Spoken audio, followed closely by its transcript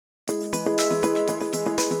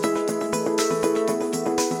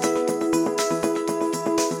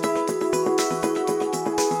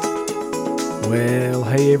Well,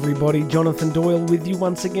 hey everybody, Jonathan Doyle with you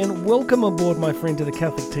once again. Welcome aboard, my friend, to the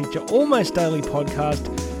Catholic Teacher Almost Daily podcast.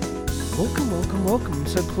 Welcome. I'm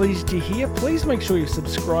so pleased you're here. Please make sure you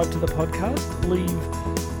subscribe to the podcast. Leave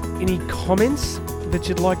any comments that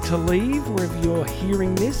you'd like to leave wherever you're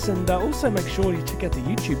hearing this, and also make sure you check out the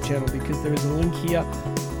YouTube channel, because there is a link here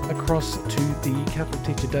across to the Catholic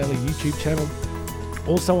Teacher Daily YouTube channel.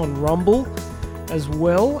 Also on Rumble as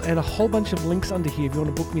well, and a whole bunch of links under here if you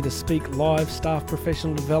want to book me to speak live, staff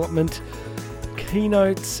professional development,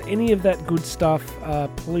 keynotes, any of that good stuff.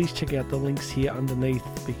 Please check out the links here underneath,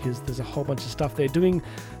 because there's a whole bunch of stuff there. Doing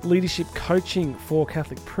leadership coaching for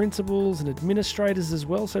Catholic principals and administrators as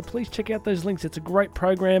well, so please check out those links. It's a great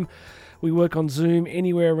program. We work on Zoom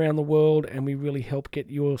anywhere around the world, and we really help get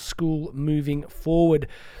your school moving forward.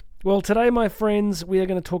 Well, today, my friends, we are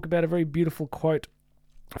going to talk about a very beautiful quote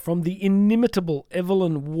from the inimitable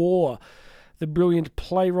Evelyn Waugh, the brilliant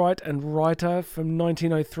playwright and writer from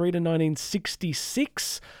 1903 to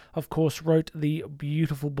 1966. Of course, wrote the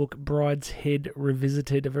beautiful book Brideshead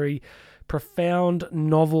Revisited, a very profound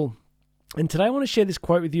novel. And today I want to share this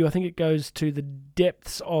quote with you. I think it goes to the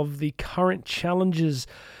depths of the current challenges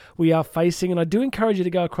we are facing. And I do encourage you to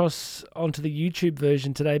go across onto the YouTube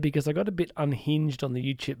version today, because I got a bit unhinged on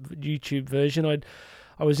the YouTube version.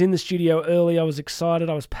 I was in the studio early. I was excited.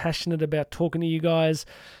 I was passionate about talking to you guys.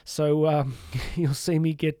 So you'll see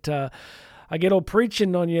me I get all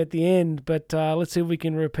preaching on you at the end, but let's see if we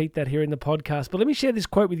can repeat that here in the podcast. But let me share this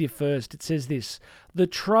quote with you first. It says this: "The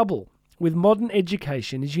trouble with modern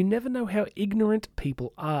education is you never know how ignorant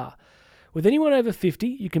people are. With anyone over 50,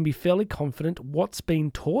 you can be fairly confident what's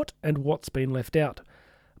been taught and what's been left out.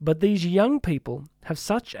 But these young people have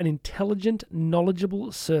such an intelligent,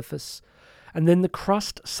 knowledgeable surface, and then the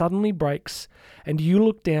crust suddenly breaks, and you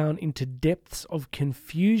look down into depths of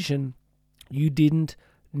confusion you didn't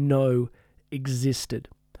know existed."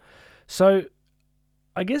 So,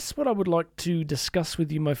 I guess what I would like to discuss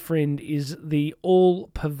with you, my friend, is the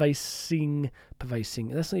all-pervasing,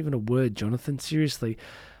 that's not even a word, Jonathan, seriously.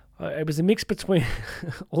 It was a mix between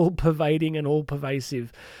all-pervading and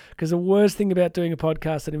all-pervasive, because the worst thing about doing a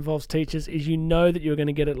podcast that involves teachers is you know that you're going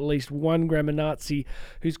to get at least one grammar Nazi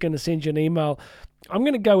who's going to send you an email. I'm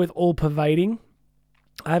going to go with all-pervading.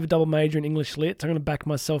 I have a double major in English Lit, so I'm going to back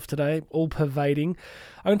myself today. All-pervading.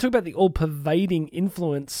 I'm going to talk about the all-pervading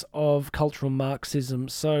influence of cultural Marxism.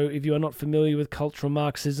 So if you are not familiar with cultural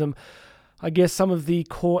Marxism, I guess some of the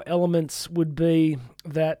core elements would be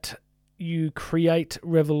that you create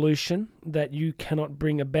revolution, that you cannot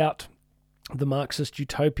bring about the Marxist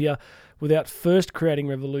utopia without first creating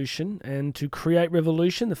revolution. And to create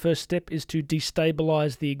revolution, the first step is to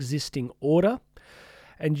destabilize the existing order.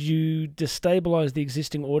 And you destabilize the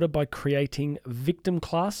existing order by creating victim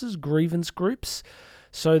classes, grievance groups,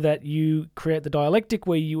 so that you create the dialectic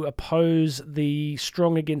where you oppose the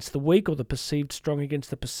strong against the weak, or the perceived strong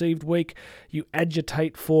against the perceived weak. You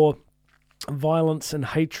agitate for violence and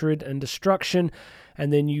hatred and destruction,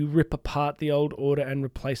 and then you rip apart the old order and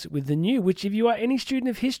replace it with the new, which, if you are any student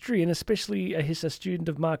of history, and especially a student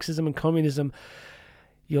of Marxism and communism,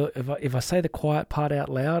 if I say the quiet part out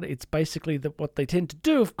loud, it's basically that what they tend to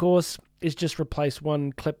do, of course, is just replace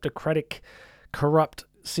one kleptocratic, corrupt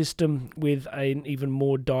system with an even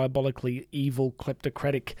more diabolically evil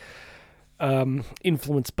kleptocratic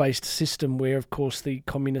influence-based system, where, of course, the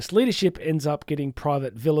communist leadership ends up getting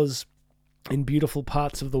private villas in beautiful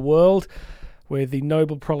parts of the world, where the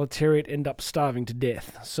noble proletariat end up starving to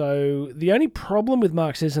death. So the only problem with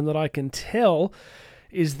Marxism that I can tell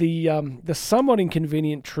is the somewhat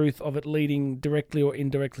inconvenient truth of it leading directly or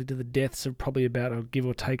indirectly to the deaths of probably about, give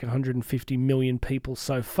or take, 150 million people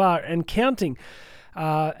so far, and counting.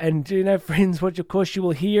 And, friends, what of course you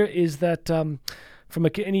will hear is that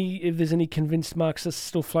if there's any convinced Marxists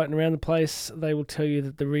still floating around the place, they will tell you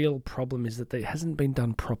that the real problem is that it hasn't been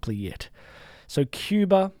done properly yet. So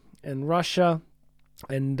Cuba and Russia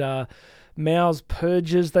and Mao's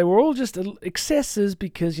purges, they were all just excesses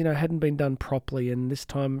because, hadn't been done properly. And this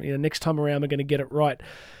time, next time around, we're going to get it right.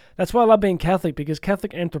 That's why I love being Catholic, because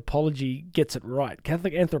Catholic anthropology gets it right.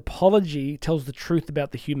 Catholic anthropology tells the truth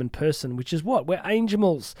about the human person, which is what? We're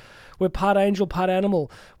angels. We're part angel, part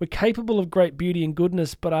animal. We're capable of great beauty and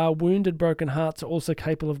goodness, but our wounded, broken hearts are also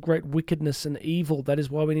capable of great wickedness and evil. That is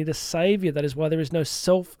why we need a savior. That is why there is no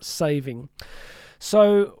self-saving.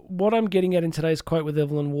 So what I'm getting at in today's quote with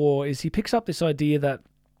Evelyn Waugh is he picks up this idea that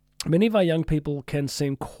many of our young people can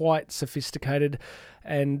seem quite sophisticated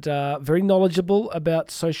and very knowledgeable about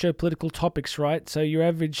socio-political topics, right? So your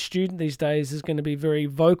average student these days is going to be very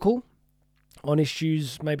vocal on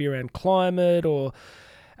issues maybe around climate or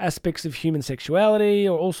aspects of human sexuality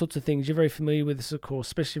or all sorts of things. You're very familiar with this, of course,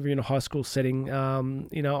 especially if you're in a high school setting.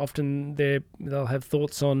 Often they'll have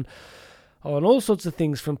thoughts on all sorts of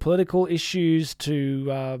things, from political issues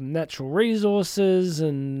to natural resources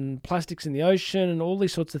and plastics in the ocean and all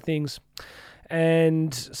these sorts of things.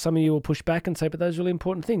 And some of you will push back and say, but those are really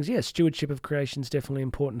important things. Yeah, stewardship of creation is definitely an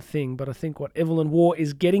important thing. But I think what Evelyn Waugh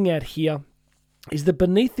is getting at here is that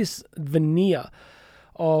beneath this veneer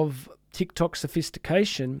of TikTok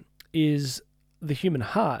sophistication is the human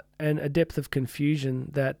heart and a depth of confusion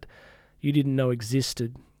that you didn't know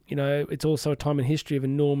existed. It's also a time in history of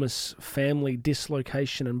enormous family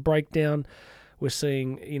dislocation and breakdown. We're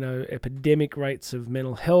seeing, epidemic rates of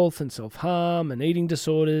mental health and self-harm and eating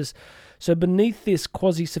disorders. So beneath this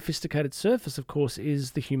quasi-sophisticated surface, of course,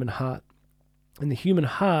 is the human heart. And the human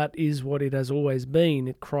heart is what it has always been.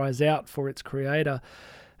 It cries out for its creator.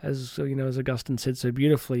 As Augustine said so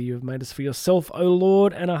beautifully, you have made us for yourself, O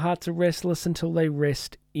Lord, and our hearts are restless until they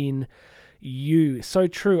rest in you. So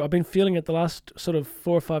true. I've been feeling it the last sort of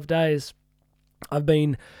 4 or 5 days. I've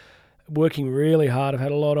been working really hard. I've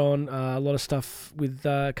had a lot on, a lot of stuff with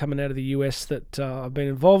coming out of the US that I've been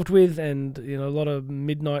involved with, and a lot of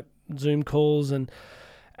midnight Zoom calls, and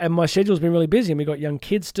my schedule's been really busy, and we've got young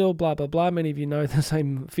kids still, blah, blah, blah. Many of you know the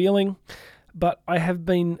same feeling. But I have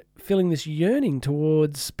been feeling this yearning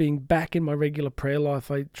towards being back in my regular prayer life.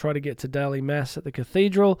 I try to get to daily mass at the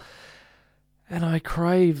cathedral, and I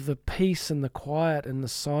crave the peace and the quiet and the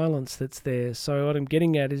silence that's there. So what I'm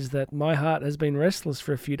getting at is that my heart has been restless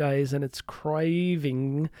for a few days, and it's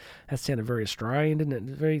craving, that sounded very Australian,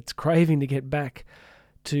 didn't it? It's craving to get back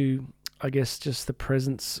to, I guess, just the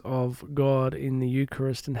presence of God in the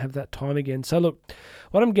Eucharist and have that time again. So look,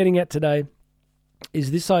 what I'm getting at today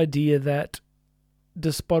is this idea that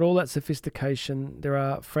despite all that sophistication, there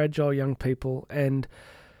are fragile young people. And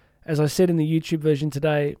as I said in the YouTube version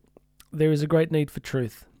today, there is a great need for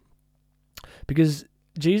truth. Because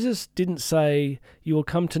Jesus didn't say you will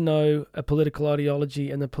come to know a political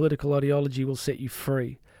ideology and the political ideology will set you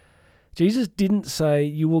free. Jesus didn't say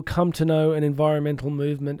you will come to know an environmental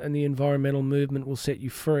movement and the environmental movement will set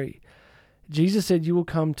you free. Jesus said you will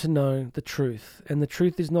come to know the truth. And the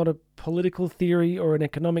truth is not a political theory or an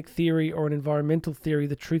economic theory or an environmental theory.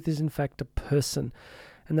 The truth is, in fact, a person.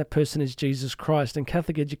 And that person is Jesus Christ. And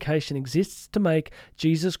Catholic education exists to make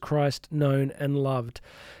Jesus Christ known and loved.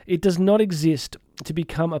 It does not exist to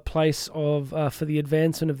become a place of for the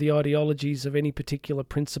advancement of the ideologies of any particular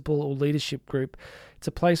principle or leadership group. It's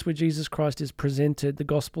a place where Jesus Christ is presented, the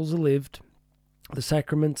Gospels are lived, the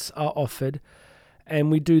sacraments are offered, and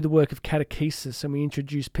we do the work of catechesis, and we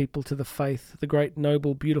introduce people to the faith, the great,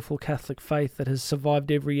 noble, beautiful Catholic faith that has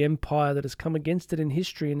survived every empire that has come against it in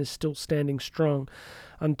history and is still standing strong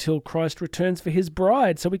until Christ returns for his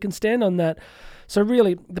bride. So we can stand on that. So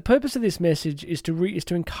really, the purpose of this message is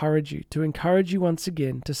to encourage you once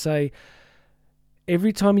again, to say,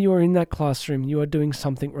 every time you are in that classroom, you are doing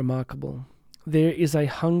something remarkable. There is a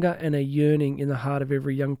hunger and a yearning in the heart of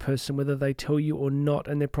every young person, whether they tell you or not,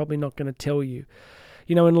 and they're probably not going to tell you.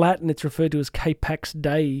 In Latin, it's referred to as capax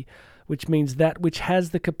Dei, which means that which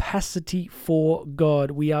has the capacity for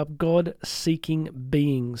God. We are God-seeking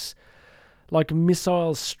beings, like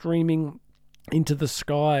missiles streaming into the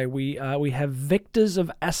sky. We have vectors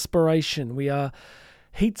of aspiration. We are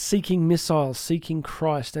heat-seeking missiles seeking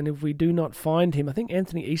Christ, and if we do not find him, I think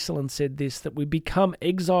Anthony Evelyn said this, that we become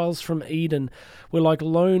exiles from Eden. We're like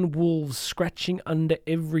lone wolves scratching under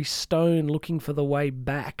every stone looking for the way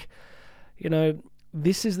back.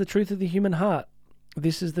 This is the truth of the human heart.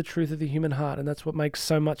 This is the truth of the human heart, and that's what makes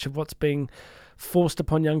so much of what's being forced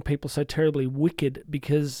upon young people so terribly wicked,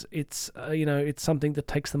 because it's something that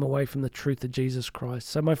takes them away from the truth of Jesus Christ.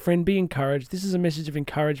 So my friend, be encouraged. This is a message of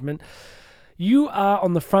encouragement. You are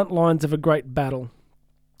on the front lines of a great battle.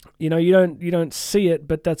 You don't see it,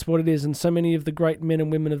 but that's what it is. And so many of the great men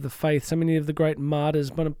and women of the faith, so many of the great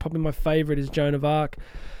martyrs, probably my favorite is Joan of Arc.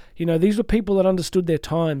 These were people that understood their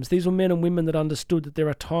times. These were men and women that understood that there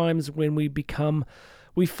are times when we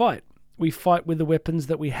fight. We fight with the weapons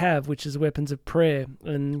that we have, which is weapons of prayer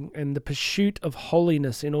and the pursuit of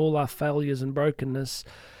holiness in all our failures and brokenness.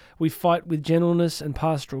 We fight with gentleness and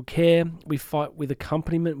pastoral care. We fight with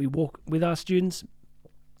accompaniment. We walk with our students.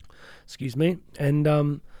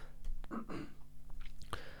 And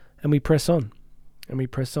we press on. And we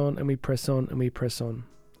press on, and we press on, and we press on.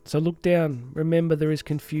 So look down. Remember, there is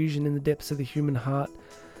confusion in the depths of the human heart.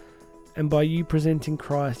 And by you presenting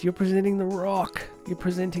Christ, you're presenting the rock. You're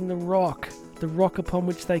presenting the rock upon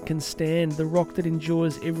which they can stand, the rock that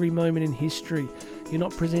endures every moment in history. You're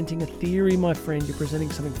not presenting a theory, my friend. You're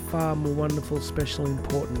presenting something far more wonderful, special, and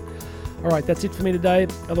important. All right, that's it for me today.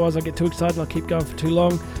 Otherwise, I'll get too excited and I'll keep going for too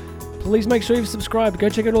long. Please make sure you've subscribed. Go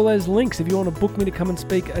check out all those links if you want to book me to come and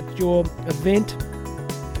speak at your event,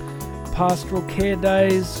 pastoral care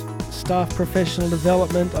days, staff professional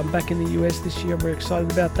development. I'm back in the US this year. I'm very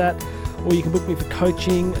excited about that. Or you can book me for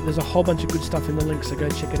coaching. There's a whole bunch of good stuff in the link, so go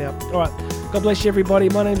check it out. All right, God bless you, everybody.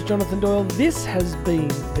 My name's Jonathan Doyle. This has been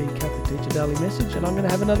the Catholic Teacher Daily Message, and I'm going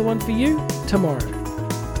to have another one for you tomorrow.